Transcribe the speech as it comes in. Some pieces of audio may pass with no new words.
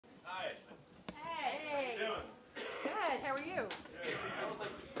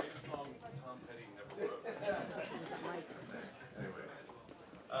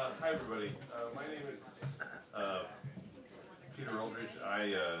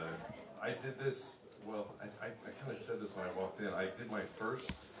Eldridge. I did this, well, I kind of said this when I walked in. I did my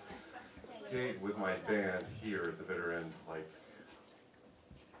first gig with my band here at the bitter end, like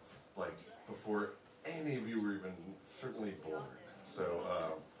before any of you were even certainly born. So,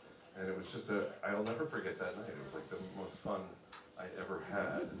 and it was just I'll never forget that night. It was like the most fun I ever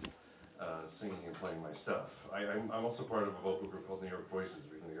had singing and playing my stuff. I'm also part of a vocal group called New York Voices.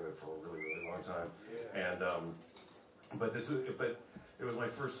 We've been together for a really, really long time. And, but it was my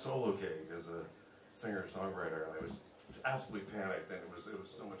first solo gig as a singer-songwriter, and I was absolutely panicked, and it was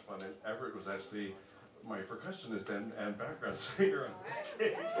so much fun. And Everett was actually my percussionist and background singer on the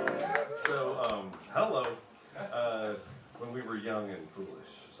gig. So, hello, when we were young and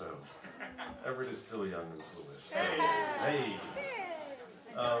foolish. So, Everett is still young and foolish. So, hey.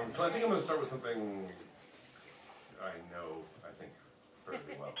 So I think I'm going to start with something I know, I think,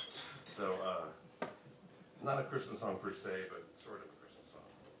 fairly well. So, not a Christmas song per se, but sort of a Christmas song.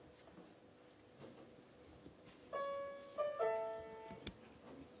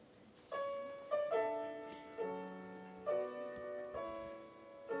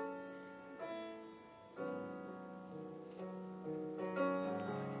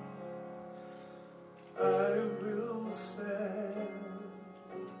 I will stand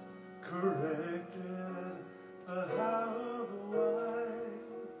corrected, how the wine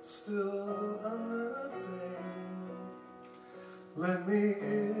still unattained. Let me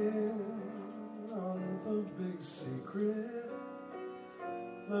in on the big secret,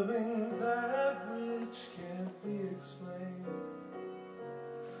 loving that which can't be explained.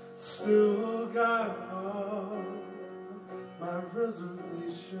 Still got all my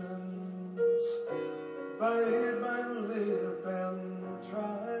reservations, bite my lip and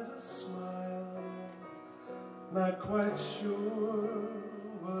try to smile, not quite sure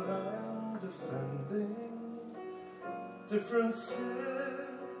what I'm defending. Differences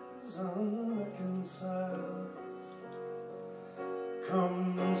unreconciled.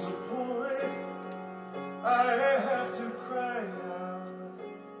 Comes a point I have to cry out,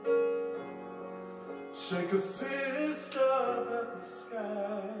 shake a fist up at the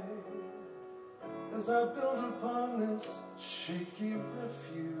sky as I build upon this shaky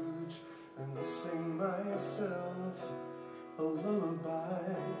refuge and sing myself a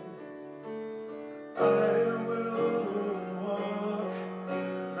lullaby. I will walk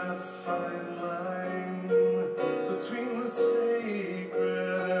that fine line between the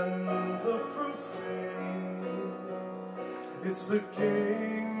sacred and the profane. It's the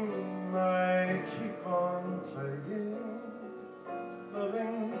game I keep on playing,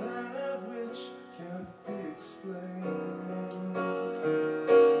 loving that which can't be explained.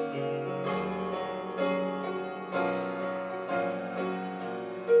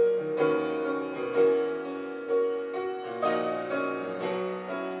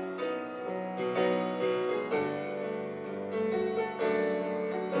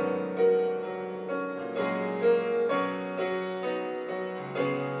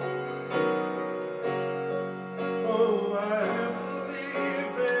 Oh, I believe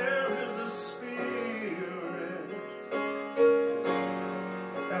there is a spirit,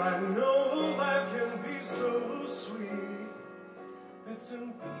 and I know life can be so sweet. Bits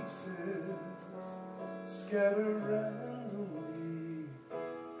and pieces scattered randomly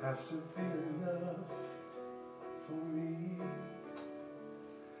have to be enough for me.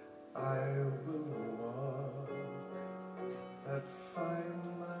 I will walk that fine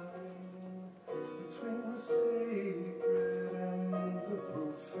line between the sacred and the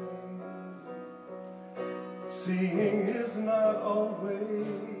profane. Seeing is not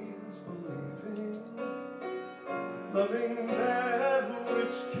always believing, loving that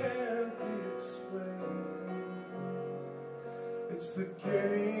which can't be explained. It's the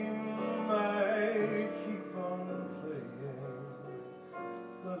game